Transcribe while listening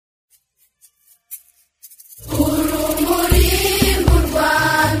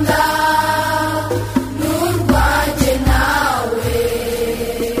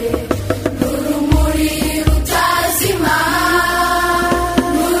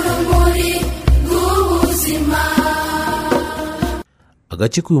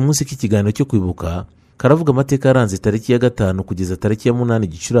Agace k'uyu munsi k'ikiganiro cyo kwibuka karavuga amateka yaranze itariki ya gatanu kugeza tariki ya 8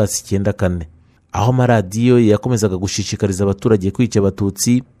 Gicurasi 94, aho amaradiyo yakomezaga gushishikariza abaturage kwica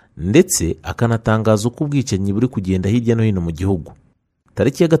Abatutsi ndetse akanatangaza uko ubwicanyi buri kugenda hirya no hino mu gihugu.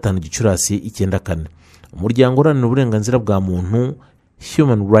 Tariki ya gatanu Gicurasi 94, umuryango uharanira uburenganzira bwa muntu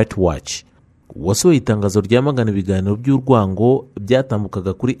Human Rights Watch wasohoye itangazo ryamagana ibiganiro by'urwango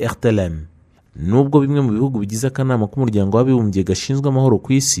byatambukaga kuri RTLM. Nubwo bimwe mu bihugu bigize akanama k'umuryango w'abibumbye gashinzwe amahoro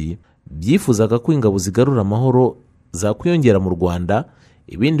ku isi byifuzaga ko ingabo zigarura amahoro zakwiyongera mu Rwanda,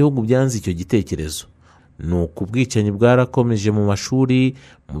 ibindi bihugu byanze icyo gitekerezo. Nuko ubwicanyi bwarakomeje mu mashuri,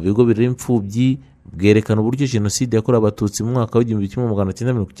 mu bigo birera imfubyi, bwerekana uburyo Jenoside yakorewe Abatutsi mu mwaka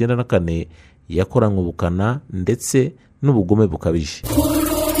w'1994 yakoranywe ubukana ndetse n'ubugome bukabije.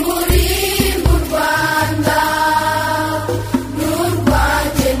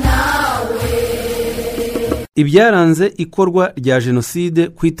 Ibyaranze ikorwa rya Jenoside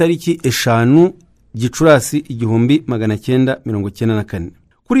ku itariki 5 Gicurasi 1994.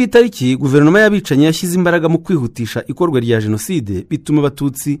 Kuri itariki guverinoma y'abicanyi yashyize imbaraga mu kwihutisha ikorwa rya Jenoside, bituma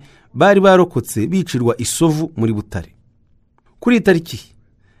Abatutsi bari barokotse bicirwa Isovu muri Butare. Kuri itariki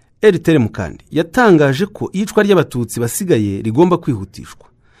RTLM kandi yatangaje ko iyicwa ry'Abatutsi basigaye rigomba kwihutishwa.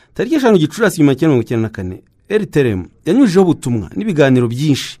 Tariki 5 Gicurasi 1994 RTLM yanyujijeho ubutumwa n'ibiganiro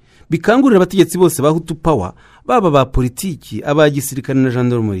byinshi bikangurira abategetsi bose ba Hutu Power, baba ba politiki, aba gisirikare na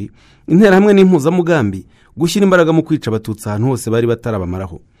gendarmerie, intera hamwe n'impuzamugambi gushyira imbaraga mu kwica Abatutsi ahantu hose bari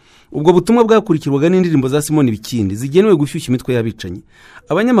batarabamaraho. Ubwo butumwa bwakurikirwaga n'indirimbo za Simoni Bikindi zigenewe gushyushya imitwe y'abicanyi.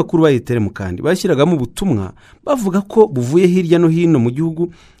 Abanyamakuru ba RTLM kandi bashyiragamo ubutumwa bavuga ko buvuye hirya no hino mu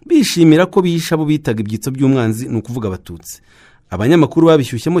gihugu, bishimira ko bisha bo bitaga ibyitso by'umwanzi, ni ukuvuga Abatutsi. Abanyamakuru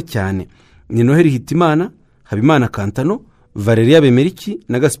babishyushyemo cyane ni Noheli Hitimana, Habimana Kantano, Valeria Bemeriki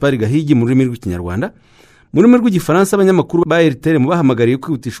na Gaspard Gahigi mu rurimi rw'Ikinyarwanda. Mu rurimi rw'Igifaransa abanyamakuru ba RTLM bahamagariye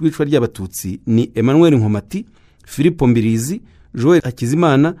kwihutisha icwa ry'Abatutsi ni Emmanuel Nkomati, Philippe Mbirizi, Joel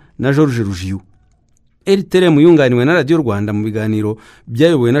Hakizimana na George Rujiyu. RTLM yunganiwe na Radio Rwanda mu biganiro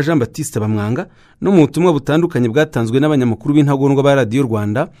byayobowe na Jean Baptiste Bamwanga no mu butumwa butandukanye bwatanzwe n'abanyamakuru b'intagondwa ba Radio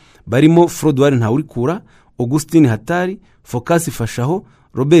Rwanda barimo Frodouard Ntawurikura, Augustine Hatari, Focus Fashaho,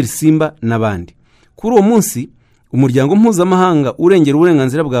 Robert Simba n'abandi. Kuri uwo munsi umuryango mpuzamahanga urengera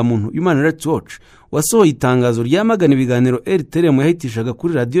uburenganzira bwa muntu Human Rights Watch wasohoye itangazo ryamagana ibiganiro RTLM yahitishaga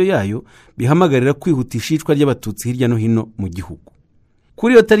kuri radio yayo bihamagarira kwihutisha icwa ry'Abatutsi hirya no hino mu gihugu.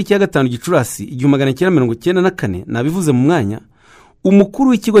 Kuri iyo tariki ya 5 Gicurasi 1994 nabivuze mu mwanya, umukuru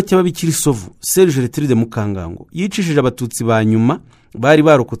w'ikigo cy'ababikira Isovu Serge Retride Mukangango yicishije Abatutsi ba nyuma bari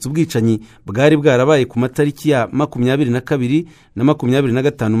barokotse ubwicanyi bwari bwarabaye ku matariki ya 22 na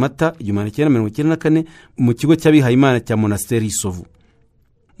 25 Mata 1994 mu kigo cy'abihayimana cya Monasteri Isovu.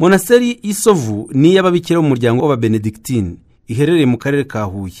 Monasteri Isovu ni y'ababikira mu muryango w'Ababenedictine iherereye mu karere ka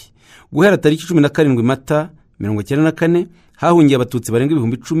Huye. Guhera tariki 17 Mata 1994 hahungiye Abatutsi barenga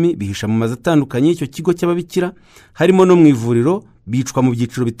 10,000 bihisha mu mazu atandukanye icyo kigo cy'ababikira, harimo no mu ivuriro, bicwa mu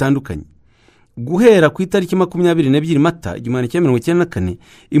byiciro bitandukanye. Guhera ku itariki 22 Mata 1994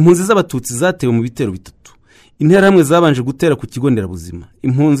 impunzi z'Abatutsi zatewe mu bitero bitatu. Intera hamwe zabanje gutera ku kigo nderabuzima.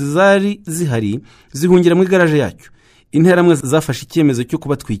 Impunzi zari zihari zihungira mu igaraje yacyo. Intera hamwe zafashe icyemezo cyo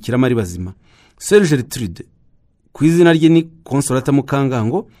kubatwikira amari bazima. Serge Retride ku izina rye ni Consolata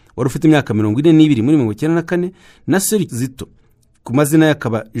Mukangango wari ufite imyaka 42 muri 1994, na Seri Zito ku mazina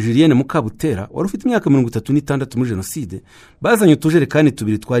yakaba Julienne Mukabutera wari ufite imyaka 36 muri Jenoside, bazanye utujerekani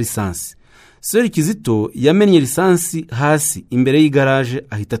tubiri twa lisansi. Seri Kizito yamennye lisansi hasi imbere y'igaraje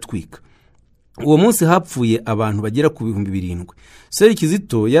ahita twika. Uwo munsi hapfuye abantu bagera ku 7,000. Seri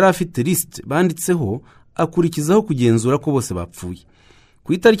Kizito yari afite list banditseho akurikizaho kugenzura ko bose bapfuye.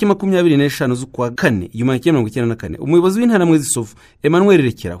 Ku itariki 25 z'ukwa 4 1994 umuyobozi w'intara mwe z'Isovu Emmanuel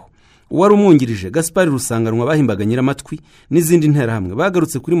Rekeraho, uwari umwungirije Gaspard Rusanganwa bahimbaga Nyiramatwi n'izindi ntera hamwe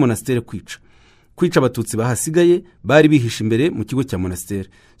bagarutse kuri Monasteri kwica Abatutsi bahasigaye bari bihisha imbere mu kigo cya Monasteri.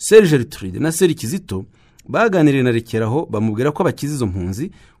 Serge Retride na Seri Kizito baganiriye na Rekeraho bamubwira ko abakiza izo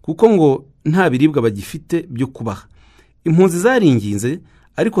mpunzi kuko ngo nta biribwa bagifite byo kubaha. Impunzi zaringinze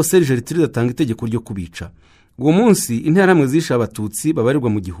ariko Serge Retride atanga itegeko ryo kubica. Uwo munsi intera hamwe zisha Abatutsi babarirwa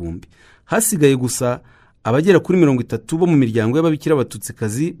mu 1,000. Hasigaye gusa abagera kuri 30 bo mu miryango y'ababikira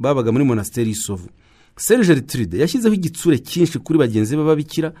Abatutsikazi babaga muri Monasteri Isovu. Serge Retride yashyizeho igitsure cyinshi kuri bagenzi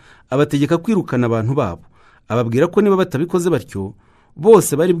b'ababikira, abategeka kwirukana abantu babo. Ababwira ko niba batabikoze batyo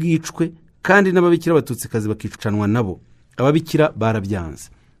bose bari bwicwe kandi n'ababikira Abatutsikazi bakicanwa nabo. Ababikira barabyanze.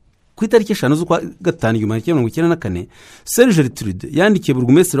 Ku itariki 5 z'ukwa 5 1994 Serge Retride yandikiye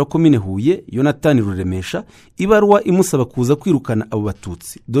burugumesitiri wa komine Huye Jonathan Ruremesha ibarwa imusaba kuza kwirukana abo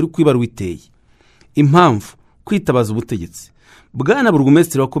Batutsi, dore ko ibarwa iteye. Impamvu kwitabaza ubutegetsi bwana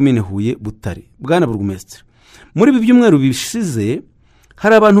burugumesitiri wa komine Huye Butare. Bwana burugumesitiri, muri ibi byumweru bishize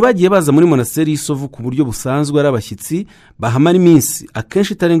hari abantu bagiye baza muri monasteri y'Isovu ku buryo busanzwe ari abashyitsi bahamara iminsi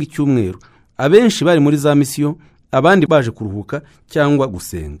akenshi itarenga icyumweru. Abenshi bari muri za misiyo, abandi baje kuruhuka cyangwa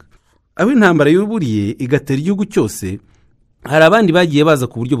gusenga. Aho intambara yuburiye igatera igihugu cyose, hari abandi bagiye baza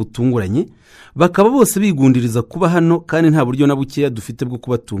ku buryo butunguranye, bakaba bose bigundiriza kuba hano kandi nta buryo na bukeya dufite bwo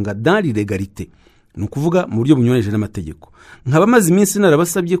kubatunga dans l'illégalité, ni ukuvuga mu buryo bunyuranije n'amategeko. Nk'abamaze iminsi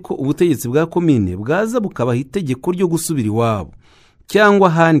narabasabye ko ubutegetsi bwa komine bwaza bukabaha itegeko ryo gusubira iwabo cyangwa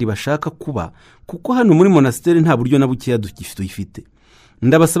ahandi bashaka kuba, kuko hano muri monasteri nta buryo na bukeya dufite.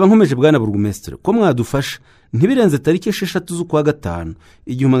 Ndabasaba nkomeje bwana burugumesitiri ko mwadufasha ntibirenze tariki 6 z'ukwa gatanu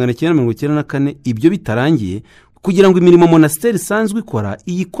 1994 ibyo bitarangiye, kugira ngo imirimo monasteri isanzwe ikora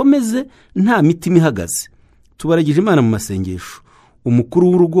iyikomeze nta mitima ihagaze. Tubaragije Imana mu masengesho. Umukuru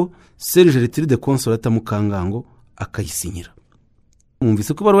w'urugo Serge Retiride Consolata Mukangango akayisinyira.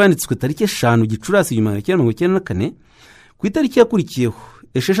 Mwumvise ko baruwa yanditswe tariki 5 Gicurasi 1994. Ku itariki yakurikiyeho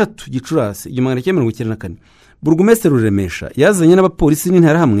 6 Gicurasi 1994 burugumesitiri Ruremesha yazanye n'abapolisi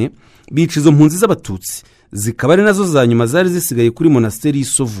n'interahamwe bica izo mpunzi z'Abatutsi, zikaba ari nazo za nyuma zari zisigaye kuri monasteri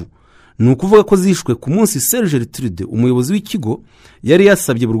y'Isovu. Ni ukuvuga ko zishwe ku munsi Serge Retiride umuyobozi w'ikigo yari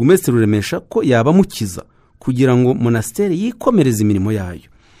yasabye burugumesitiri Ruremesha ko yabamukiza kugira ngo monasteri yikomereze imirimo yayo.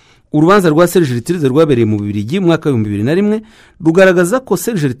 Urubanza rwa Serge Retiride rwabereye mu Bubiligi mu mwaka wa 2001 rugaragaza ko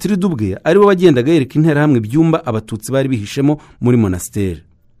Serge Retiride ubwe ari we wagendaga yereka interahamwe ibyumba Abatutsi bari bihishemo muri monasteri.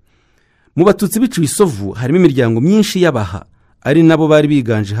 Mu Batutsi biciwe Isovu harimo imiryango myinshi y'abaha, ari nabo bari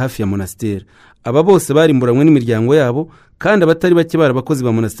biganje hafi ya monasteri. Aba bose bari mburamwe n'imiryango yabo, kandi abatari bake barabakozi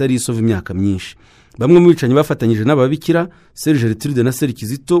ba monasteri y'Isovu imyaka myinshi. Bamwe mu bicanyi bafatanyije n'ababikira Serge Retiride na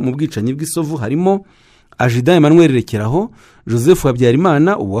Serikizito mu bwicanyi bw'Isovu harimo Ajida Emmanuel Rekeraho, Joseph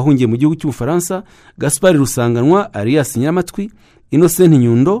Habyarimana ubu wahungiye mu gihugu cy'Ubufaransa, Gaspard Rusanganwa, Arias Nyiramatwi, Innocent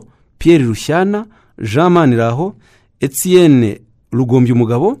Nyundo, Pierre Rushyana, Jean Maniraho, Etienne Rugombye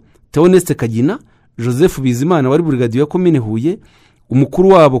umugabo, Theoneste Kagina, Joseph Bizimana wari brigadier ya komine Huye, umukuru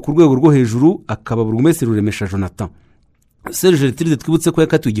wabo ku rwego rwo hejuru akaba burugumesitiri Ruremesha Jonathan. Serge Retiride twibutse ko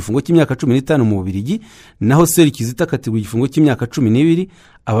yakatiwe igifungo cy'imyaka 15 mu Bubiligi, naho Serikizito akatirwa igifungo cy'imyaka 12.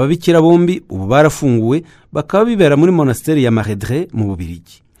 Ababikira bombi ubu barafunguwe bakaba bibera muri monasteri ya Maredre mu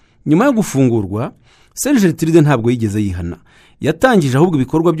Bubiligi. Nyuma yo gufungurwa, Serge Retiride ntabwo yigeze yihana. Yatangije ahubwo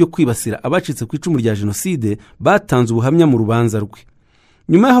ibikorwa byo kwibasira abacitse ku icumu rya Jenoside batanze ubuhamya mu rubanza rwe.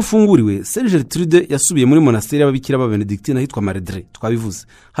 Nyuma y'ahafunguriwe, Serge Retiride yasubiye muri monasteri y'ababikira b'Abenedictine ahitwa Maredre, twabivuze,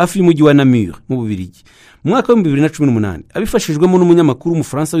 hafi y'umujyi wa Namur mu Bubiligi. Mu mwaka wa 2018 abifashijwemo n'umunyamakuru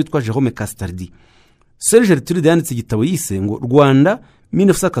w'Umufaransa witwa Jérôme Castaldi, Serge Retiride yanditse igitabo yise ngo Rwanda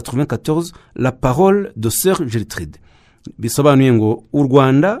 1994 la parole de Serge Retiride, bisobanuye ngo u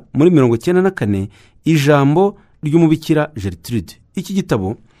Rwanda muri 1994 ijambo ry'umubikira Retiride. Iki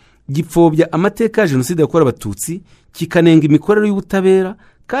gitabo gipfobya amateka ya Jenoside yakorewe Abatutsi, kikanenga imikorere y'ubutabera,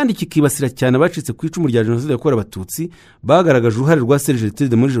 kandi kikibasira cyane abacitse ku icumu rya Jenoside yakorewe Abatutsi bagaragaje uruhare rwa Serge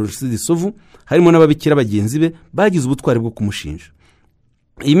Retiride muri Jenoside Isovu, harimo n'ababikira bagenzi be bagize ubutwari bwo kumushinja.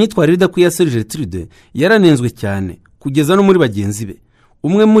 Iyi myitwarire idakwiye ya Serge Retiride yaranenzwe cyane kugeza no muri bagenzi be.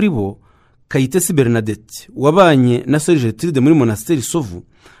 Umwe muri bo, Kayitesi Bernadette, wabanye na Serge Retiride muri monasteri Isovu,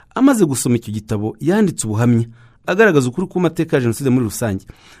 amaze gusoma icyo gitabo yanditse ubuhamya agaragaza ukuri ku mateka ya Jenoside muri rusange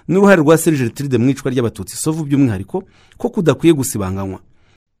n'uruhare rwa Serge Retiride mu icwa ry'Abatutsi Isovu by'umwihariko ko kudakwiye gusibanganywa.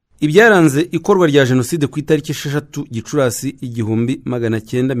 Ibyaranze ikorwa rya Jenoside ku itariki 6 Gicurasi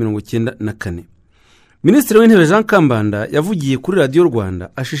 1994. Minisitiri w'Intebe Jean Kambanda yavugiye kuri radiyo Rwanda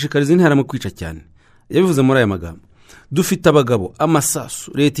ashishikariza interahamwe kwica cyane. Yabivuze muri aya magambo: dufite abagabo,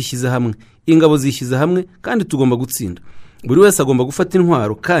 amasasu, leta ishyize hamwe, ingabo zishyize hamwe, kandi tugomba gutsinda. Buri wese agomba gufata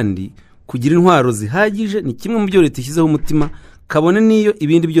intwaro, kandi kugira intwaro zihagije ni kimwe mu byo leta ishyizeho umutima, kabone niyo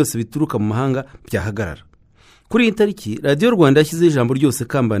ibindi byose bituruka mu mahanga byahagarara. Kuri iyi tariki radiyo Rwanda yashyizeho ijambo ryose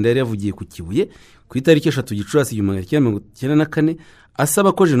Kambanda yari yavugiye ku Kibuye ku itariki 3 Gicurasi 1994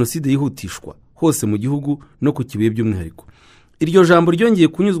 asaba ko Jenoside yihutishwa hose mu gihugu no ku Kibuye by'umwihariko. Iryo jambo ryongeye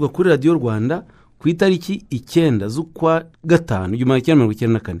kunyuzwa kuri radiyo Rwanda ku itariki 9 z'ukwa gatanu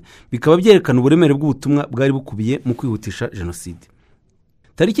 1994, bikaba byerekana uburemere bw'ubutumwa bwari bukubiye mu kwihutisha Jenoside.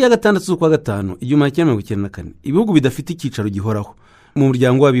 Tariki ya 6 z'ukwa gatanu 1994 ibihugu bidafite icyicaro gihoraho mu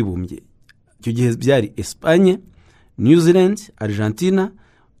muryango w'abibumbye, icyo gihe byari Espagne, New Zealand, Argentina,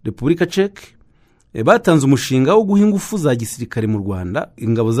 Repubulika Czech, batanze umushinga wo guha ingufu za gisirikare mu Rwanda.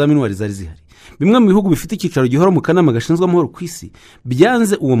 Ingabo za minuari zari zihari. Bimwe mu bihugu bifite icyicaro gihoraho mu kanama gashinzwe amahoro ku isi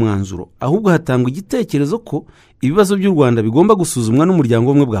byanze uwo mwanzuro, ahubwo hatangwa igitekerezo ko ibibazo by'u Rwanda bigomba gusuzumwa n'umuryango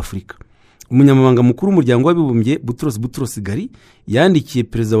w'ubumwe bwa Afurika. umunyamabanga mukuru w'umuryango w'abibumbye Butros Ghali yandikiye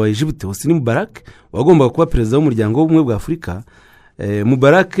perezida wa Egypte Hosni Mubarak wagombaga kuba perezida w'umuryango w'ubumwe bwa Afurika.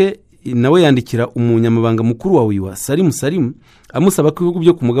 Mubarak nawe yandikira umunyamabanga mukuru wa UIWA Salim amusaba ko ibihugu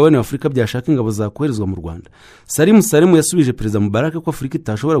byo ku mugabane wa Afurika byashaka ingabo zakoherezwa mu Rwanda. Salim yasubije perezida Mubarak ko Afurika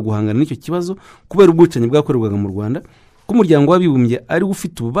itashobora guhangana n'icyo kibazo kubera ubwicanyi bwakorerwaga mu Rwanda, ko umuryango w'abibumbye ari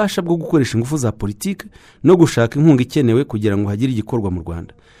ufite ububasha bwo gukoresha ingufu za politiki no gushaka inkunga ikenewe kugira ngo hagire igikorwa mu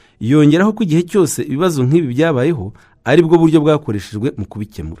Rwanda. Yongeraho ko igihe cyose ibibazo nk'ibi byabayeho ari bwo buryo bwakoreshejwe mu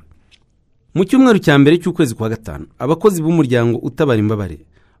kubikemura. Mu cyumweru cya mbere cy'ukwezi kwa gatanu, abakozi b'umuryango utabara imbabare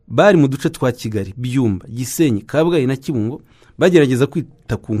bari mu duce twa Kigali, Byumba, Gisenyi, Kabgayi na Kibungo bagerageza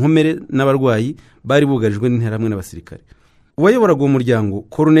kwita ku nkomere n'abarwayi bari bugarijwe n'interahamwe n'abasirikare. Uwayoboraga uwo muryango,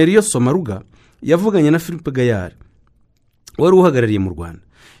 Cornelio Somaruga, yavuganye na Philippe Gayard wari uhagarariye mu Rwanda.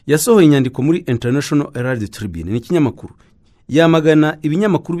 Yasohoye inyandiko muri International Herald Tribune n'ikinyamakuru yamagana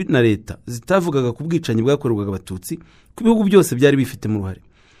ibinyamakuru na leta zitavugaga ku bwicanyi bwakorerwaga Abatutsi ku bihugu byose byari bifitemo uruhare.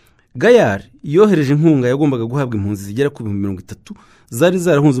 Gayard yohereje inkunga yagombaga guhabwa impunzi zigera ku 30,000 zari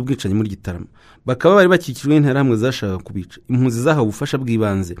zarahunze ubwicanyi muri Gitarama. Bakaba bari bakikijwe n'interahamwe zashakaga kubica. Impunzi zahawe ubufasha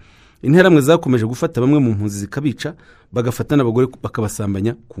bw'ibanze. Interahamwe zakomeje gufata bamwe mu mpunzi zikabica, bagafata n'abagore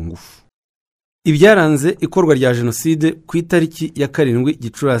bakabasambanya ku ngufu. Ibyaranze ikorwa rya Jenoside ku itariki ya 7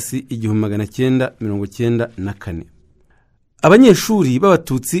 Gicurasi 1994. Abanyeshuri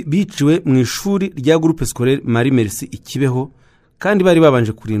b'Abatutsi biciwe mu ishuri rya Groupe Scolaire Marie Merci Ikibeho kandi bari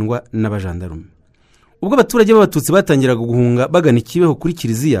babanje kurindwa n'abajandarume. Ubwo abaturage b'Abatutsi batangiraga guhunga bagana Ikibeho kuri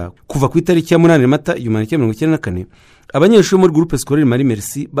Kiliziya kuva ku itariki ya 8 Mata 1994, abanyeshuri muri Groupe Scolaire Marie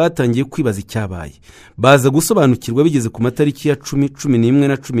Merci batangiye kwibaza icyabaye. Baza gusobanukirwa bigeze ku matariki ya 10, 11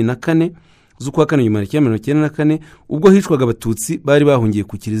 na 14 z'ukwa 4 1994 ubwo hicwaga Abatutsi bari bahungiye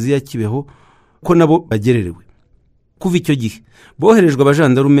ku Kiliziya Kibeho ko nabo bagererewe. Kuva icyo gihe boherejwe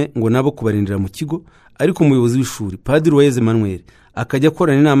abajandarume ngo nabo kubarindira mu kigo, ariko umuyobozi w'ishuri Padiri Uweze Manuel akajya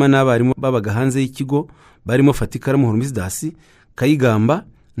akorana inama n'abarimu babaga hanze y'ikigo barimo Fatika Muhormisdasi, Kayigamba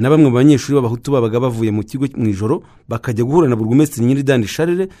na bamwe mu banyeshuri b'Abahutu babaga bavuye mu kigo mu ijoro bakajya guhura na burugumesitiri Nyiridandi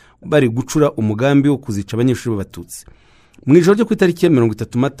Charles bari gucura umugambi wo kuzica abanyeshuri b'Abatutsi. Mu ijoro ryo ku itariki ya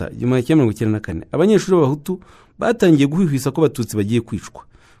 30 Mata 1994 abanyeshuri b'Abahutu batangiye guhwihwisa ko Abatutsi bagiye kwicwa.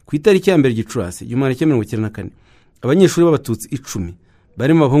 Ku itariki ya 1 Gicurasi 1994 abanyeshuri b'Abatutsi 10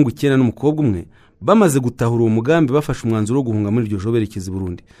 barimo abahungu 9 n'umukobwa umwe bamaze gutahura uwo mugambi bafashe umwanzuro wo guhunga muri iryo joro berekeza i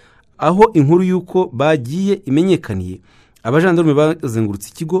Burundi. Aho inkuru y'uko bagiye imenyekaniye, abajandarume bazengurutse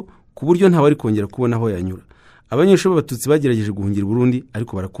ikigo ku buryo nta wari kongera kubona aho yanyura. Abanyeshuri b'Abatutsi bagerageje guhungira i Burundi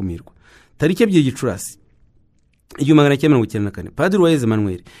ariko barakumirwa. Tariki 2 Gicurasi 1994 Padiri Uweze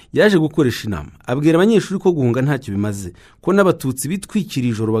Manuel yaje gukoresha inama abwira abanyeshuri ko guhunga ntacyo bimaze, ko n'Abatutsi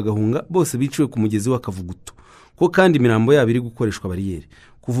bitwikiriye ijoro bagahunga bose biciwe ku mugezi w'Akavuguto, ko kandi imirambo yabo iri gukoreshwa bariyeri.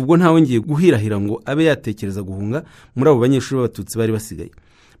 Kuva ubwo ntawe ngiye guhirahira ngo abe yatekereza guhunga muri abo banyeshuri b'Abatutsi bari basigaye.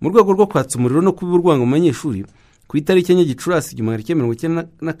 Mu rwego rwo kwatsa umuriro no kubiba urwango mu banyeshuri, ku itariki ya Gicurasi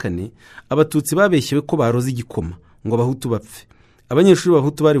 1994 Abatutsi babeshyewe ko baroze igikoma ngo Abahutu bapfe. Abanyeshuri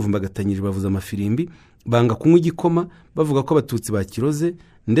b'Abahutu barivumbagatanyije bavuza amafirimbi, banga kunywa igikoma bavuga ko Abatutsi bakiroze,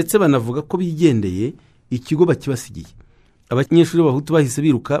 ndetse banavuga ko bigendeye ikigo bakibasigiye. Abanyeshuri b'Abahutu bahise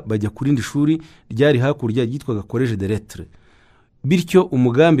biruka bajya ku rindi shuri ryari hakurya ryitwaga Collège de Lettres. Bityo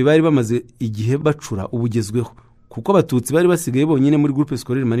umugambi bari bamaze igihe bacura ubugezweho, kuko Abatutsi bari basigaye bonyine muri Groupe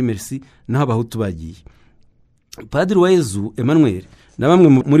Scolaire Marie Merci naho Abahutu bagiye. Padiri Uweze Emmanuel na bamwe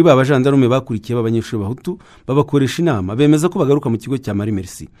muri ba bajandarume bakurikiye b'abanyeshuri b'Abahutu babakoresha inama, bemeza ko bagaruka mu kigo cya Marie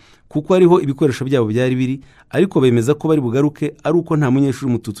Merci kuko ariho ibikoresho byabo byari biri, ariko bemeza ko bari bugaruke ari uko nta munyeshuri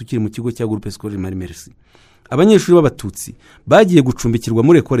umututsi ukiri mu kigo cya Groupe Scolaire Marie Merci. Abanyeshuri b'Abatutsi bagiye gucumbikirwa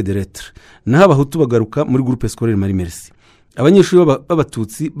muri École de Lettres, naho Abahutu bagaruka muri Groupe Scolaire Marie Merci. Abanyeshuri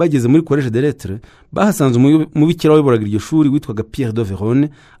b'Abatutsi bageze muri Collège de Lettres bahasanze umubikira wayoboraga iryo shuri witwaga Pierre de Verone,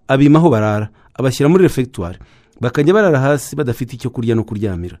 abimaho barara, abashyira muri refectoire, bakajya barara hasi badafite icyo kurya no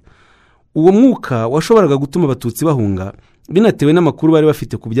kuryamira. Uwo mwuka washoboraga gutuma Abatutsi bahunga binatewe n'amakuru bari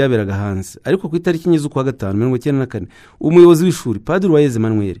bafite ku byaberaga hanze. Ariko ku itariki 5 z'ukwa 5 1994 umuyobozi w'ishuri Padiri Uweze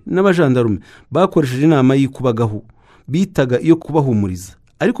Manuel n'abajandarume bakoresheje inama y'ikubagahu bitaga iyo kubahumuriza,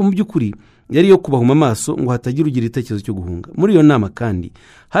 ariko mu by'ukuri yari yo kubahuma amaso ngo hatagira ugira itekerezo cyo guhunga. Muri iyo nama kandi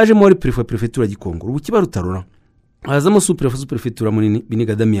hajemo wari prefecture Gikongoro ubu kiba Rutarura, hazamo superefetura munini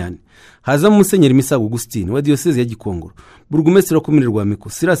Biniga Damian, hazamo Musenyeri Misago Augustine wa diocese ya Gikongoro, burugumesitiri wa komine Rwamiko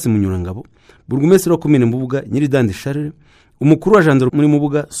Silas Munyurangabo, burugumesitiri wa komine Mubuga Nyiridandi Charles, umukuru wa gendarme muri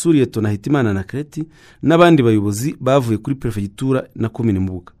Mubuga Surieto na Hitimana na Kreti, n'abandi bayobozi bavuye kuri prefegitura na komine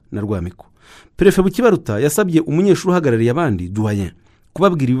Mubuga na Rwamiko. Prefe Bukibaruta yasabye umunyeshuri uhagarariye abandi doyen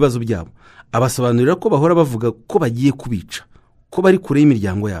kubabwira ibibazo byabo, abasobanurira ko bahora bavuga ko bagiye kubica, ko bari kure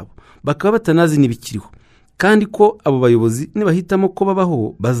y'imiryango yabo. bakaba batanazi n'ibikiriho, kandi ko abo bayobozi nibahitamo ko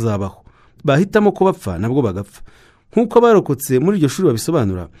babaho bazabaho, bahitamo ko bapfa nabwo bagapfa. Nk'uko abarokotse muri iryo shuri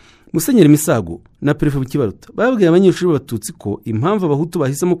babisobanura, Musenyeri Misago na Perefe Bukibaruta babwiye abanyeshuri b'Abatutsi ko impamvu Abahutu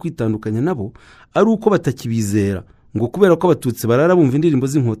bahisemo kwitandukanya nabo ari uko batakibizera, ngo kubera ko Abatutsi barara bumva indirimbo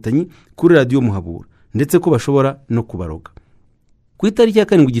z'inkotanyi kuri radiyo Muhabura, ndetse ko bashobora no kubaroga. Ku itariki ya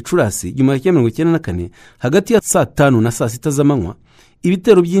 7 Gicurasi 1994, hagati ya saa 5 na saa 6 z'amanywa,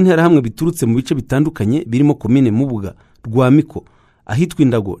 ibitero by'interahamwe biturutse mu bice bitandukanye birimo komine Mubuga, Rwamiko, ahitwa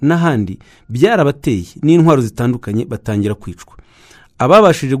Indago n'ahandi byarabateye n'intwaro zitandukanye batangira kwicwa.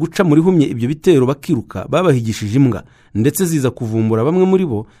 Ababashije guca muri humye ibyo bitero bakiruka babahigishije imbwa, ndetse ziza kuvumbura bamwe muri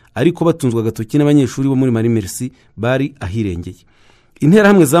bo, ariko batunzwe agatoki n'abanyeshuri bo muri Marie Merci bari ahirengeye.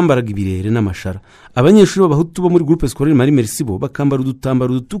 Interahamwe zambaraga ibirere n'amashara. Abanyeshuri b'Abahutu bo muri groupe scolaire Marie Merci bo bakambara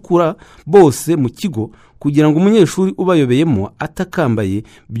udutambaro dutukura bose mu kigo, kugira ngo umunyeshuri ubayobeyemo atakambaye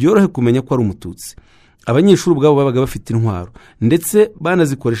byorohe kumenya ko ari Umututsi. Abanyeshuri ubwabo babaga bafite intwaro, ndetse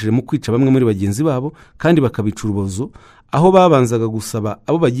banazikoresheje mu kwica bamwe muri bagenzi babo, kandi bakabica urubozo, aho babanzaga gusaba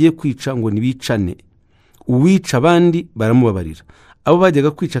abo bagiye kwica ngo nibicane. Uwica abandi baramubabarira. Abo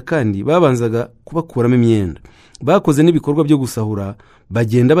bajyaga kwica kandi babanzaga kubakuramo imyenda. Bakoze n'ibikorwa byo gusahura,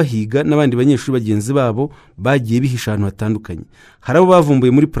 bagenda bahiga n'abandi banyeshuri bagenzi babo bagiye bihisha ahantu hatandukanye. Hari abo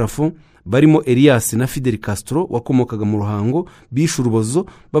bavumbuye muri plafond barimo Elias na Fidel Castro wakomokaga mu Ruhango, bishe urubozo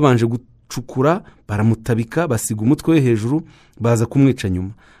babanje gucukura, baramutabika, basiga umutwe we hejuru, baza kumwica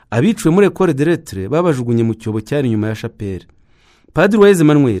nyuma. Abiciwe muri Ecole de Lettres babajugunye mu cyobo cyari nyuma ya chapelle. Padiri Waeze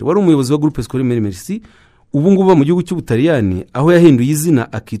Emmanuel wari umuyobozi wa groupe scolaire Marie Merci, ubu ngubu mu gihugu cy'Ubutaliyani, aho yahinduye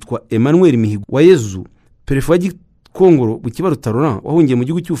izina akitwa Emmanuel Mihigo wa Yezu. Perefe wa Gikongoro Bukibaruta Laurent wahungiye mu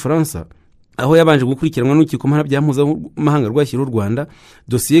gihugu cy'Ubufaransa, aho yabanje gukurikiranwa n'urukiko mpanabyaha mpuzamahanga rwashyiriweho u Rwanda,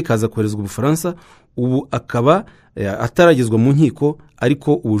 dosiye kaza koherezwa mu Bufaransa, ubu akaba ataragezwa mu nkiko,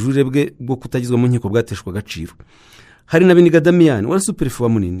 ariko ubujurire bwe bwo kutagezwa mu nkiko bwateshwa agaciro. Hari na Beniga Damian wari superefe wa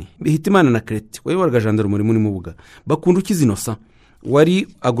Munini, Bihitimana na Kreti wayoboraga gendarmerie muri Mubuga, Bakundukiza Innocent wari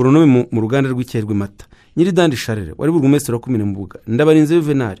agronome mu ruganda rw'icyayi rw'Amata, Nyiridandi Charles wari burugumesitiri wa komine Mubuga, Ndabarinze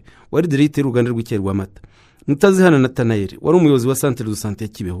Juvenal wari directeur y'uruganda rw'icyayi rw'Amata, Mutazihana Nathanael wari umuyobozi wa centre de santé ya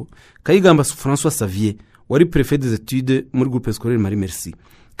Kibeho, Kayigamba François Xavier wari préfet des études muri groupe scolaire Marie Merci,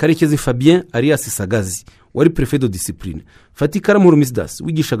 Karekezi Fabien alias Sagazi wari préfet de discipline, Fatikara Murumisdas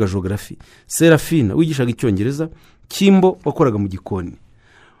wigishaga geographie, Serafina wigishaga icyongereza, Kimbo wakoraga mu gikoni.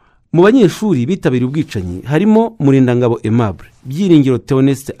 Mu banyeshuri bitabiriye ubwicanyi harimo Murindangabo Aimable, Byiringiro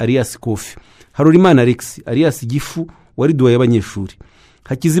Theoneste alias Kofi, Harurimana Alex alias Gifu wari duwaye y'abanyeshuri,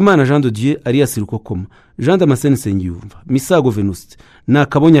 Hakizimana Jean de Dieu alias Rukokoma, Jean Damascene Sengiyumva, Misago Venuste,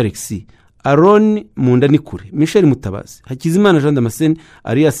 Nakabonya Alexis, Aaron Mundanikure, Michel Mutabazi, Hakizimana Jean Damascene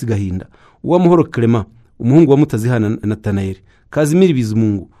alias Gahinda, Uwamahoro Clement, umuhungu wa Mutazihana Nathanael, Kazimiri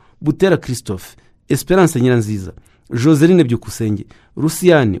Bizumungu, Butera Christophe, Esperance Nyiranziza, Joseline Byukusenge,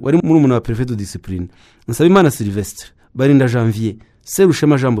 Rusiane wari murumuna wa préfet de discipline, Nsabimana Sylvestre, Barinda Janvier,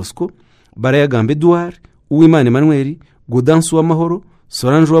 Serushema Jean Bosco, Barayagambe Edouard, Uwimana Emmanuel, Godansu w'Amahoro,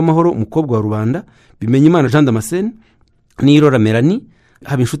 Solange w'Amahoro umukobwa wa Rubanda, Bimenyimana Jean Damascene, Nirora Melanie,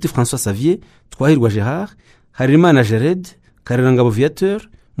 Habinshuti François Xavier, Twahirwa Gerard, Harimana Gered, Karerangabo Viateur,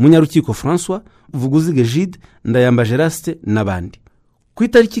 Munyarukiko François, Vuguzige Gide, Ndayamba Geraste n'abandi. Ku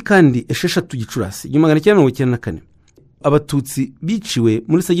itariki kandi 6 Gicurasi 1994, Abatutsi biciwe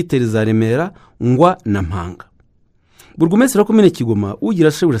muri segiteri za Remera, Ngwa na Mpanga. Burugumesitiri wa komine Kigoma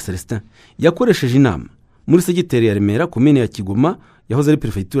ugira Shebuja Celestin yakoresheje inama muri segiteri ya Remera, komine ya Kigoma yahoze ari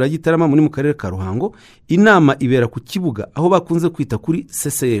prefecture ya Gitarama muri mu karere ka Ruhango. Inama ibera ku kibuga aho bakunze kwita kuri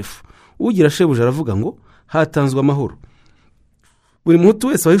CCF. Ugira Shebuja aravuga ngo hatanzwe amahoro. Buri muhutu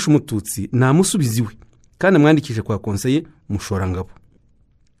wese wahishe Umututsi nta musubizi we, kandi amwandikije kwa konseye Mushorangabo.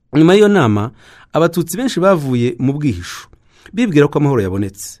 Nyuma y'iyo nama Abatutsi benshi bavuye mu bwihisho bibwira ko amahoro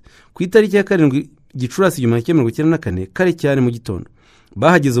yabonetse. Ku itariki ya 7 Gicurasi 1994 kare cyane mu gitondo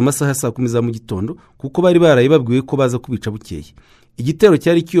bahageze mu masaha ya 10 za mu gitondo, kuko bari barayibabwiwe ko baza kubica bukeye. Igitero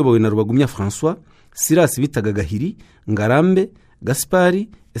cyari kiyobowe na Rubagumya François, Silas bitaga Gahiri, Ngarambe, Gaspari,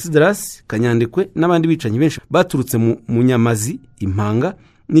 Esdras, Kanyandekwe n'abandi bicanyi benshi baturutse mu Nyamazi, Impanga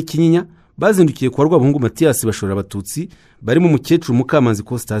n'Ikinyinya, bazindukiye kwa Rwabungu Mathias bashora Abatutsi barimo umukecuru Mukamanzi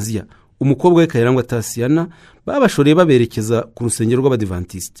Costasia, umukobwa we Kayirangwa Tasiana, babashoreye baberekeza ku rusengero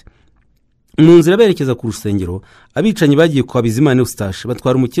rw'Abadventiste. Mu nzira berekeza ku rusengero, abicanyi bagiye kwa Bizimana Eustache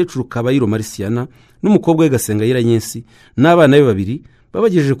batwara umukecuru Kabayiro Marciana n'umukobwa we Gasenga Yiranyensi n'abana be babiri,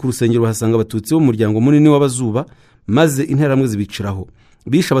 babagejeje ku rusengero bahasanga Abatutsi bo mu muryango munini w'Abazuba, maze interamwe zibiciraho.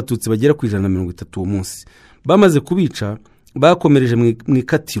 Bisha Abatutsi bagera ku 130 uwo munsi. Bamaze kubica bakomereje mu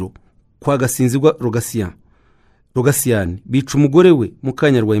ikatiro kwa Gasinzigwa Rogasian. rogasiyani bica umugore we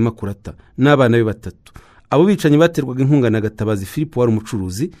Mukanyarwaya Makurata n'abana be 3. Abo bicanyi baterwaga inkunga na Gatabazi Philippe wari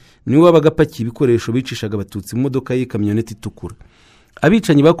umucuruzi, niwe wabaga apakiye ibikoresho bicishaga Abatutsi mu modoka y'ikamyoneti itukura.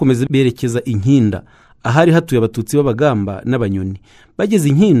 Abicanyi bakomeza berekeza Inkinda, ahari hatuye Abatutsi b'Abagamba n'Abanyoni. Bageze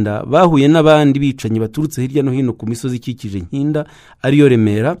Inkinda bahuye n'abandi bicanyi baturutse hirya no hino ku misozi ikikije Inkinda, ariyo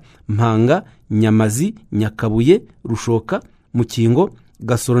Remera, Mpanga, Nyamazi, Nyakabuye, Rushoka, Mukingo,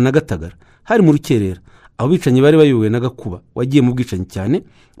 Gasoro na Gatagara. Hari mu rukerera. Abo bicanyi bari bayobowe na Gakuba wagiye mu bwicanyi cyane,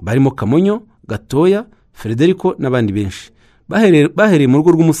 barimo Kamonyo, Gatoya, Frederico n'abandi benshi. Bahereye mu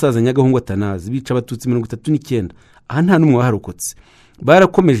rugo rw'umusaza Nyagahungu Atanazi bica Abatutsi 39. Aha nta numwe waharokotse.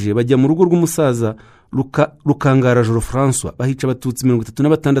 Barakomeje bajya mu rugo rw'umusaza Rukangarajoro François bahica Abatutsi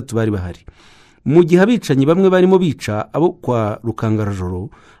 36 bari bahari. Mu gihe abicanyi bamwe barimo bica abo kwa Rukangarajoro,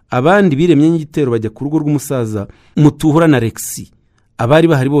 abandi biremye n'igitero bajya ku rugo rw'umusaza Mutuhura na Alexis. Abari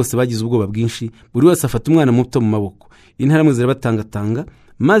bahari bose bagize ubwoba bwinshi, buri wese afata umwana muto mu maboko. Interahamwe zirabatangatanga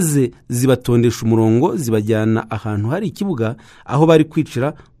maze zibatondesha umurongo zibajyana ahantu hari ikibuga aho bari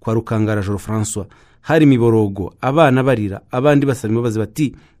kwicira kwa Rukangarajoro François. Hari miborogo, abana barira, abandi basaba imbabazi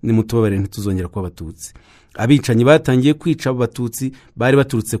bati nimutubabare ntituzongera kwa Abatutsi. Abicanyi batangiye kwica Abatutsi bari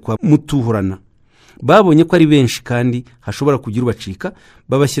baturutse kwa Mutuhurana. Babonye ko ari benshi kandi hashobora kugira ubacika,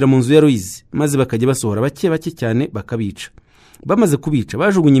 babashyira mu nzu ya Loise maze bakajya basohora bake bake cyane bakabica. Bamaze kubica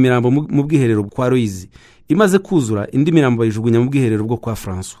bajugunye imirambo mu bwiherero kwa Loise. Imaze kuzura indi mirambo bayijugunya mu bwiherero bwo kwa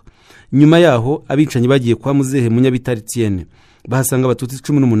François. Nyuma yaho abicanyi bagiye kwa Muzehe Munyabitari Tienne, bahasanga Abatutsi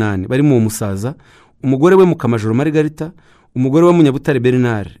 18 barimo uwo musaza, umugore we Mukamajoro Margarita, umugore wa Munyabutare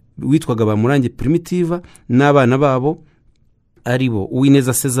Bernard witwaga Bamurange Primitive n'abana babo aribo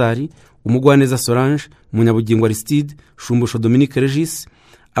Uwineza Cesari, Umugwaneza Solange, Munyabugingo Aristide, Shumbusho Dominique Regis.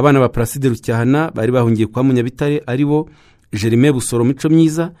 Abana ba Placide Rucyahana bari bahungiye kwa Munyabitare aribo Jerime Busoro Mico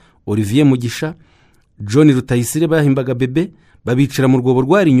Myiza, Olivier Mugisha, John Rutayisire bahimbaga Bebe, babicira mu rwobo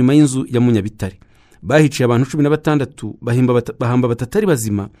rwari inyuma y'inzu ya Munyabitare. Bahiciye abantu 16 bahamba batatari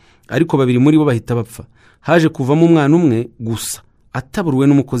bazima, ariko 2 muri bo bahita bapfa. Haje kuvamo umwana umwe gusa ataburuwe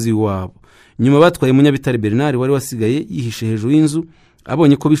n'umukozi wabo. Nyuma batwaye Munyabitare Bernard wari wasigaye yihishe hejuru y'inzu,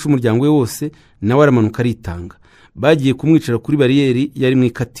 abonye ko bishe umuryango we wose nawe aramanuka aritanga. Bagiye kumwicira kuri bariyeri yari mu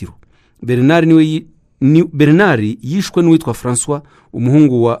ikatiro. Bernard yishwe n'uwitwa François,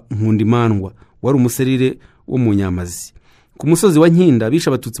 umuhungu wa Nkundimandwa wari umuserire wo mu Nyamazi. Ku musozi wa Nkinda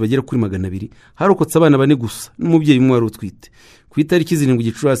bisha Abatutsi bagera kuri 200, harokotse abana 4 gusa n'umubyeyi umwe wari utwite. Ku itariki 7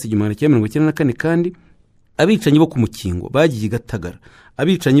 Gicurasi 1994 kandi abicanyi bo ku Mukingo bagiye Gatagara.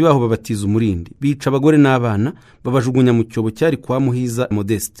 Abicanyi baho babatiza umurindi, bica abagore n'abana, babajugunya mu cyobo cyari kwa Muhiza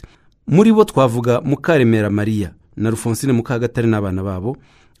Modeste. Muri bo twavuga Mukaremera Maria na Rufonsine Mukagatare n'abana babo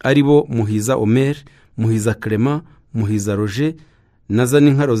aribo Muhiza Omer, Muhiza Clement, Muhiza Roger,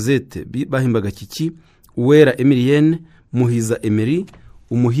 Nazaninka Rosette bahimbaga Kiki, Uwera Emilienne, Muhiza Emery,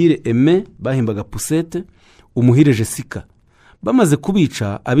 Umuhire Aime bahimbaga Pusette, Umuhire Jessica. Bamaze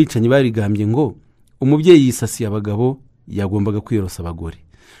kubica abicanyi barigambye ngo umubyeyi yisasiye abagabo yagombaga kwiyorosa abagore.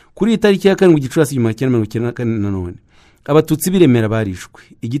 Kuri itariki ya 7 Gicurasi 1994 Abatutsi biremera barishwe.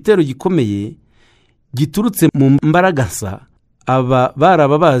 Igitero gikomeye giturutse mu Mbaragasa aba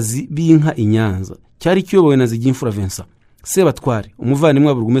barababazi b'inka Inyanza cyari kiyobowe na Zigimfura Vincent Sebatware, umuvandimwe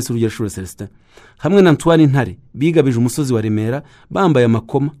wa Burugumestre Rugerashure Celestin, hamwe na Antoine Ntare bigabije umusozi wa Remera bambaye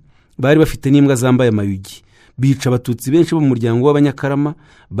amakoma, bari bafite n'imbwa zambaye amayugi. Bica Abatutsi benshi bo mu muryango w'Abanyakarama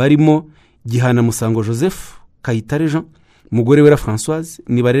barimo Gihana Musango Joseph, Kayitare Jean, umugore wera Françoise,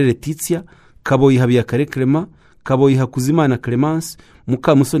 Nibarere Letitia, Kaboyi Habiyakare Clement, Kaboyi Hakuzimana Clemence,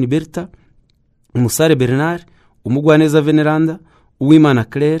 Mukamusoni Berta, Musare Bernard, Umugwaneza Veneranda, Uwimana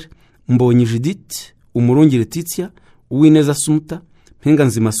Claire, Mbonyi Judith, Umurungi Letitia, Uwineza Sumuta,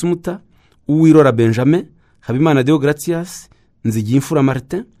 Mpenganzima Sumuta, Uwirora Benjamin, Habimana Deogratias, Nzigimfura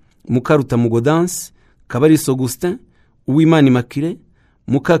Martin, Mukaruta Mugodance, Kabariso Augustin, Uwimana Immaculée,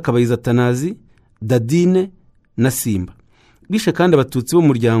 Mukakabayiza Tanazi, Dadine na Simba. Bishe kandi Abatutsi bo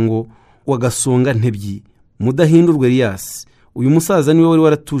muryango wa Gasonga Ntebyi, Mudahindurwa Elias. Uyu musaza niwe wari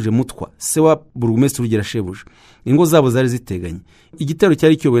waratuje Mutwa, se wa Burugumestre Rugerashebuja. Ingo zabo zari ziteganye. Igitero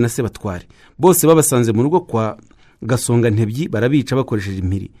cyari kiyobowe na Sebatware. Bose babasanze mu rugo kwa Gasonga Ntebyi barabica bakoresheje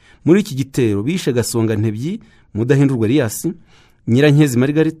impiri. Muri iki gitero bishe Gasonga Ntebyi, Mudahindurwa Elias, Nyirankezi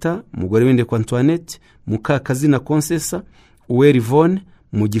Margarita, umugore w'Inde kwa Antoinette, Mukakazina Konsesa, Uweri Yvonne,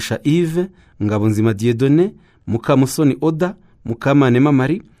 Mugisha Yves, Ngabonzima Dieudonné, Mukamusoni Oda, Mukamanema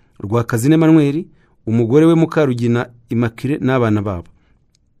Marie, Rwakazine Emmanuel, umugore we Mukarugina Immaculée n'abana babo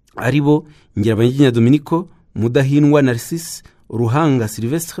aribo Ngirabanyiginya Dominico, Mudahindwa Narcisse, Ruhanga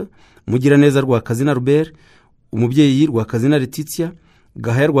Sylvestre, Mugiraneza Rwakazina Robert, umubyeyi Rwakazina Letitia,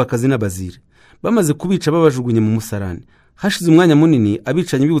 Gahaya Rwakazina Basile. bamaze kubica babajugunye mu musarane. Hashize umwanya munini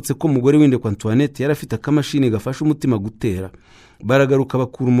abicanyi bibutse ko umugore w'indekwa Antoinette yari afite akamashini gafasha umutima gutera. Baragaruka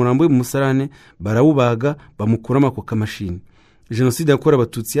bakura umurambo we mu musarane, barawubaga, bamukuramo ako kamashini. Jenoside yakorewe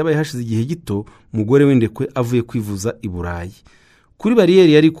Abatutsi yabaye hashize igihe gito, umugore w'indekwe avuye kwivuza i Burayi. Kuri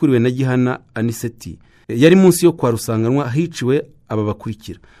bariyeri yari ikuriwe na Gihana Aniseti, yari munsi yo kwa Rusanganwa hiciwe aba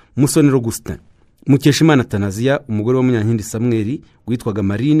bakurikira: Musonero Augustin, Mukeshimana Tanaziya, umugore wa Munyankindi Samweli witwaga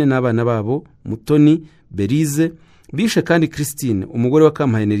Marine n'abana babo Mutoni, Berize, bishe kandi Christine, umugore wa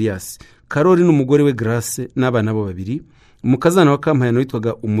Kampayane Elias, Karori n'umugore we Grace n'abana bo babiri, umukazana wa Kampayane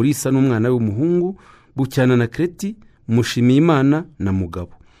witwaga Umurisa n'umwana we w'umuhungu, Bucyana na Kreti, Mushimiyimana na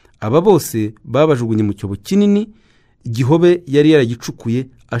Mugabo. Aba bose babajugunye mu cyobo kinini Gihobe yari yaragicukuye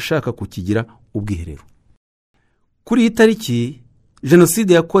ashaka kukigira ubwiherero. Kuri iyi tariki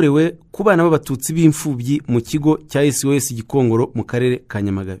Jenoside yakorewe ku bana b'Abatutsi b'imfubyi mu kigo cya SOS Gikongoro mu karere ka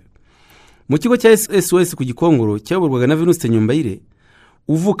Nyamagabe. Mu kigo cya SOS ku Gikongoro cyayoborwaga na Venuste Nyombayire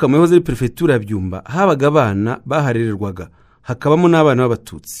uvuka mu yahoze ari prefecture ya Byumba, habaga abana baharererwaga, hakabamo n'abana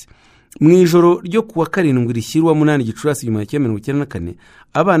b'Abatutsi. Mu ijoro ryo kuwa 7 rishyirwa 8 Gicurasi 1994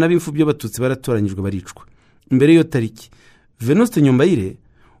 abana b'imfubyi b'Abatutsi baratoranyijwe baricwa. Imbere yo tariki Venuste Nyombayire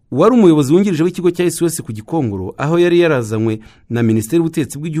wari umuyobozi wungirije w'ikigo cya SOS ku Gikongoro, aho yari yarazanywe na Minisiteri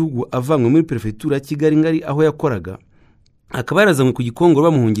y'Ubutegetsi bw'Igihugu avanywe muri Prefecture ya Kigali ngari aho yakoraga, akaba yarazanywe ku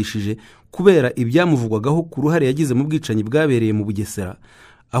Gikongoro bamuhungishije kubera ibyamuvugwagaho ku ruhare yagize mu bwicanyi bwabereye mu Bugesera,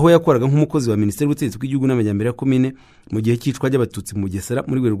 aho yakoraga nk'umukozi wa Minisiteri y'Ubutegetsi bw'Igihugu n'amajyambere ya komine mu gihe cyicwa ry'Abatutsi mu Bugesera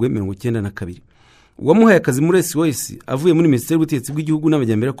muri Werurwe 1992. Uwamuhaye akazi muri SOS avuye muri Minisiteri y'Ubutegetsi bw'Igihugu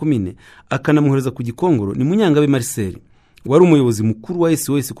n'amajyambere ya komine akanamuhereza ku Gikongoro ni Munyangabe Marcel, wari umuyobozi mukuru wa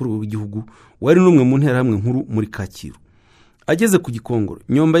SOS ku rwego rw'igihugu, wari n'umwe mu nterahamwe nkuru muri Kacyiru. Ageze ku Gikongoro,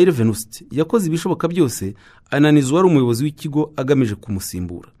 Nyombayire Venuste yakoze ibishoboka byose ananiza wari umuyobozi w'ikigo agamije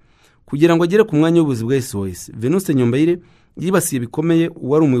kumusimbura. Kugira ngo agere ku mwanya w'ubuyobozi bwa SOS, Venuste Nyombayire yibasiye bikomeye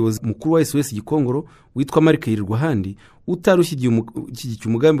wari umuyobozi mukuru wa SOS Gikongoro witwa Marike Yirirwahandi utarushyigiye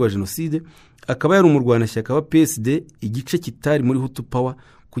umugambi wa Jenoside, akaba yari umurwanashyaka wa PSD igice kitari muri Hutu Power,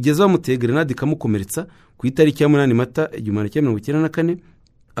 kugeza bamuteye grenade ikamukomeretsa ku itariki ya 8 Mata 1994.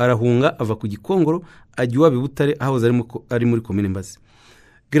 Arahunga ava ku Gikongoro ajya iwabo i Butare aho ari muri komine Mbazi.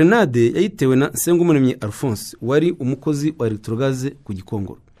 Grenade yayitewe na Sengumunemye Alphonse wari umukozi wa Electrogaze ku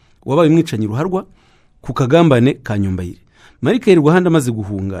Gikongoro, wabaye umwicanyi ruharwa ku kagambane ka Nyombayire. Marike Yirirwahandi amaze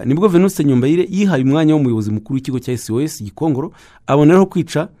guhunga nibwo Venuste Nyombayire yihaye umwanya w'umuyobozi mukuru w'ikigo cya SOS Gikongoro, aboneraho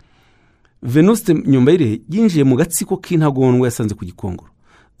kwica. Venuste Nyombayire yinjiye mu gatsiko k'intagondwa yasanze ku Gikongoro,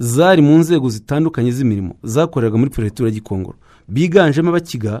 zari mu nzego zitandukanye z'imirimo zakoreraga muri Prefecture ya Gikongoro, biganjemo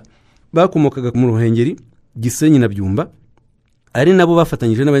abakiga bakomokaga mu Ruhengeri, Gisenyi na Byumba, ari nabo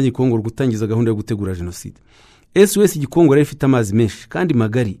bafatanyije n'abanyagikongoro gutangiza gahunda yo gutegura Jenoside. SOS Gikongoro yari ifite amazi menshi kandi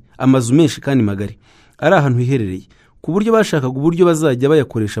magari, amazu menshi kandi magari, ari ahantu hiherereye, ku buryo bashakaga uburyo bazajya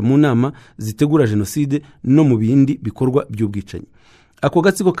bayakoresha mu nama zitegura Jenoside no mu bindi bikorwa by'ubwicanyi. Ako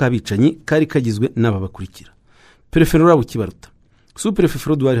gatsiko kabicanyi kari kagizwe n'aba bakurikira: Prefet Rurabo Kibaruta, Sous-Prefet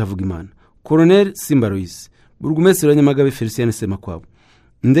Frodouard Havugimana, Colonel Simbaroise, Burugumestre wa Nyamagabe Felicien Semakwabo,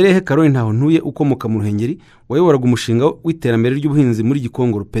 Nderehe Karoli ntaho ntuye ukomoka mu Ruhengeri wayoboraga umushinga w'iterambere ry'ubuhinzi muri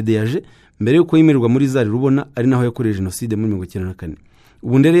Gikongoro PDAG mbere yuko yimirwa muri Zari Rubona, ari naho yakoreje Jenoside muri 1994.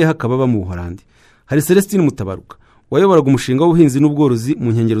 Ubu Nderehe hakaba mu Buholandi. Hari Celestine Mutabaruka wayoboraga umushinga w'ubuhinzi n'ubworozi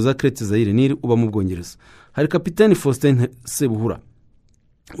mu nkengero za Crete Zaire Nile uba mu Bwongereza. Hari Kapiteni Faustin Sebuhura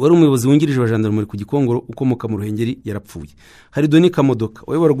wari umuyobozi wungirije wa gendarmerie ku Gikongoro ukomoka mu Ruhengeri, yarapfuye. Hari Doni Kamodoka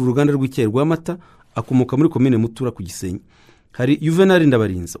wayoboraga uruganda rw'icyayi rwa Mata akomoka muri komine Mutura ku Gisenyi. Hari Juvenal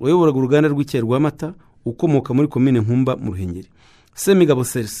Ndabarinza wayoboraga uruganda rw'icyayi rwa Mata ukomoka muri komine Nkumba mu Ruhengeri. Semigabo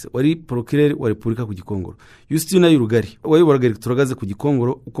Serse wari procureur wa Repubulika ku Gikongoro. Justina Yurugari wayoboraga Electrogaze ku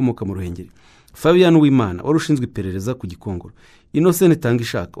Gikongoro ukomoka mu Ruhengeri. Fabian Uwimana wari ushinzwe iperereza ku Gikongoro. Innocent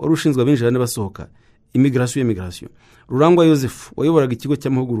Tangishaka wari ushinzwe abinjira n'abasohoka, immigration. Rurangwa Joseph wayoboraga ikigo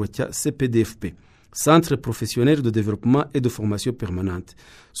cy'amahugurwa cya CPDFP, Centre Professionnel de Développement et de Formation Permanente.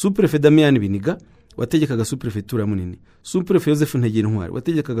 Sous-Prefet Damian Biniga wategekaga Sous-Prefecture ya Munini. Sous-Prefet Joseph Ntegentwari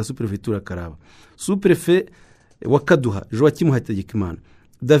wategekaga Sous-Prefecture ya Karaba. Sous-Prefet wa Kaduha Joachim Hategekimana.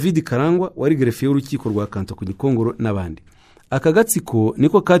 David Karangwa wari greffier w'urukiko rwa Kanto ku Gikongoro n'abandi. Aka gatsiko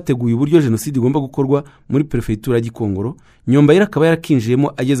niko kateguye uburyo Jenoside igomba gukorwa muri Prefecture ya Gikongoro. Nyombayire akaba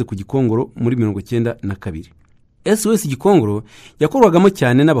yarakinjiyemo ageze ku Gikongoro muri 1992. SOS Gikongoro yakorwagamo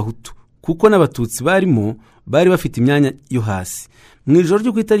cyane n'Abahutu kuko n'Abatutsi bari bafite imyanya yo hasi. Mu ijoro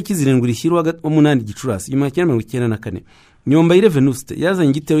ryo ku itariki 7 rishyirwa 8 Gicurasi 1994, Nyombayire Venuste yazanye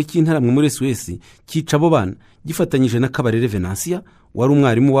igitero cy'intaramwe muri SOS kica abo bana gifatanyije na Kabarere Venansia wari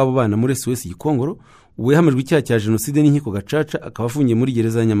umwarimu w'abo bana muri SOS Gikongoro, uwe hamejwe icyaha cya Jenoside n'inkiko gacaca, akaba afungiye muri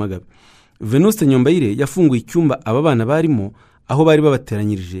gereza ya Nyamagabe. Venuste Nyombayire yafunguye icyumba aba bana barimo aho bari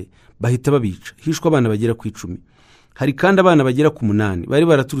babateranyirije bahita babica, hishwe abana bagera ku 10. Hari kandi abana bagera ku 8 bari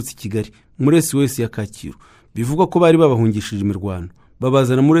baraturutse i Kigali muri SOS ya Kacyiru, bivugwa ko bari babahungishije imirwano,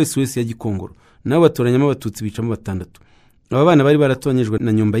 babazana muri SOS ya Gikongoro, nabo batoranyamo Abatutsi bicamo 6. Aba bana bari baratonyejwe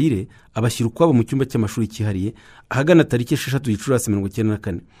na Nyombayire abashyira ukwabo mu cyumba cy'amashuri cyihariye ahagana tariki 6 Gicurasi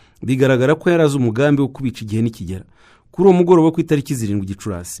 1994. Bigaragara ko yarazi umugambi wo kubica igihe nikigera. Kuri uwo mugoroba ku itariki 7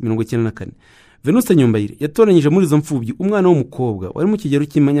 Gicurasi 1994, Venuste Nyombayire yatoranyije muri izo mfubyi umwana w'umukobwa wari mu kigero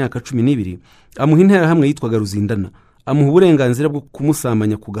cy'imyaka 12, amuha interahamwe yitwaga Ruzindana, amuha uburenganzira bwo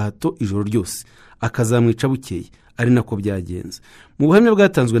kumusambanya ku gahato ijoro ryose, akazamwica bukeye. Ari nako byagenze. Mu buhamya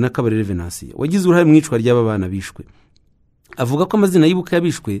bwatanzwe na Kabarere Venansiya wagize uruhare mu icwa ry'aba bana bishwe, avuga ko amazina yibuka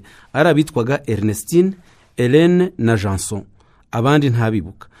yabishwe ari abitwaga Ernestine, Hélène na Janson, abandi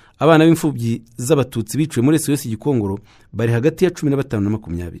ntabibuka. Abana b'imfubyi z'Abatutsi biciwe muri SOS Gikongoro bari hagati ya 15 na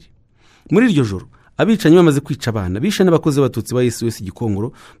 20. Muri iryo joro abicanyi bamaze kwica abana bishe n'abakozi b'Abatutsi ba SOS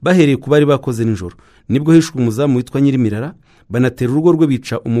Gikongoro bahereye ku bari bakoze nijoro. Nibwo hishwe umuzamu witwa Nyirimirara, banatera urugo rwe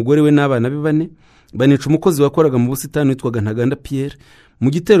bica umugore we n'abana be 4, banica umukozi wakoraga mu busitani witwaga Ntaganda Pierre. Mu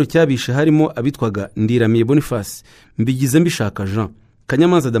gitero cyabishe harimo abitwaga Ndiramiye Boniface, Mbigize Mbishaka Jean,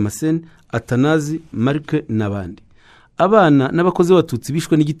 Kanyamanza Damascene, Atanazi Marc n'abandi. Abana n'abakozi b'Abatutsi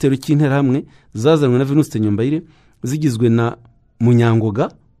bishwe n'igitero cy'interahamwe zazanwe na Venuste Nyombayire zigizwe na Munyangoga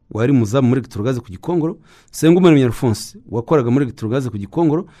wari muzamu muri Gicurasi ku Gikongoro, Sengumuremyi Alphonse wakoraga muri Gicurasi ku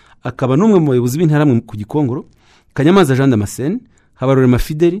Gikongoro, akaba n'umwe mu bayobozi b'interahamwe ku Gikongoro, Kanyamanza Jean Damascene, Habarurema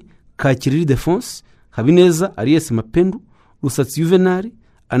Fideli, Kakiriri Defonse, Habineza Ariès Mapendu, Rusatsi Juvenal,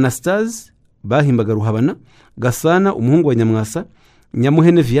 Anastase Bahimbaga Ruhabana, Gasana umuhungu wa Nyamwasa,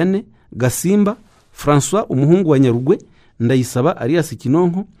 Nyamuhene Vianney, Gasimba François umuhungu wa Nyarugwe, Ndayisaba Arias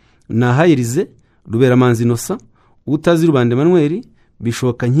Kinonko, Nahayirize, Ruberamanzi Innocent, Utazi Rubande Emmanuel,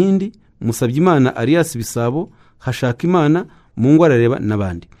 Bishoka Nkindi, Musabyimana Arias Bisabo, Hashakimana, Mungwarareba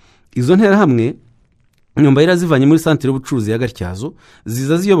n'abandi. Izo nterahamwe Nyombayire zivanye muri santere y'ubucuruzi ya Gatyazo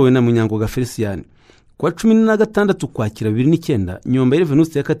ziza ziyobowe na Munyangoga Felician. Kwa 16 Ukwakira 2009 Nyombayire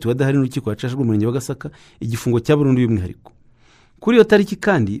Venuste yakatiwe adahari n'urukiko rwacashijwe umurenge wa Gasaka igifungo cya burundu y'umwihariko. Kuri iyo tariki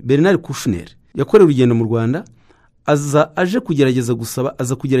kandi Bernard Kouchner yakorewe urugendo mu Rwanda aza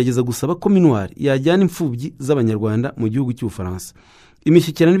kugerageza gusaba ko minuari yajyana imfubyi z'Abanyarwanda mu gihugu cy'Ubufaransa.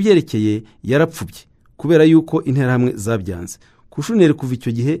 Imishyikirano ibyerekeye yarapfubye kubera yuko interahamwe zabyanze. Kouchner kuva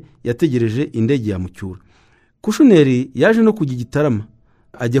icyo gihe yategereje indege yamucyura. Kouchner yaje no kujya Gitarama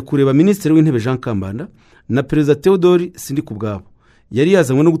ajya kureba Minisitiri w'Intebe Jean Kambanda na Perezida Theodore Sindikubwabo. Yari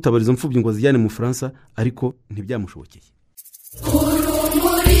yazanywe no gutabariza imfubyi ngo zijyane mu Faransa, ariko ntibyamushobokeye.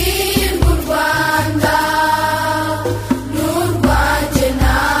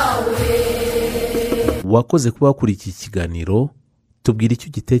 Wakoze kuba kuri iki kiganiro, tubwira icyo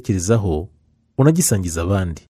gitekerezaho unagisangiza abandi.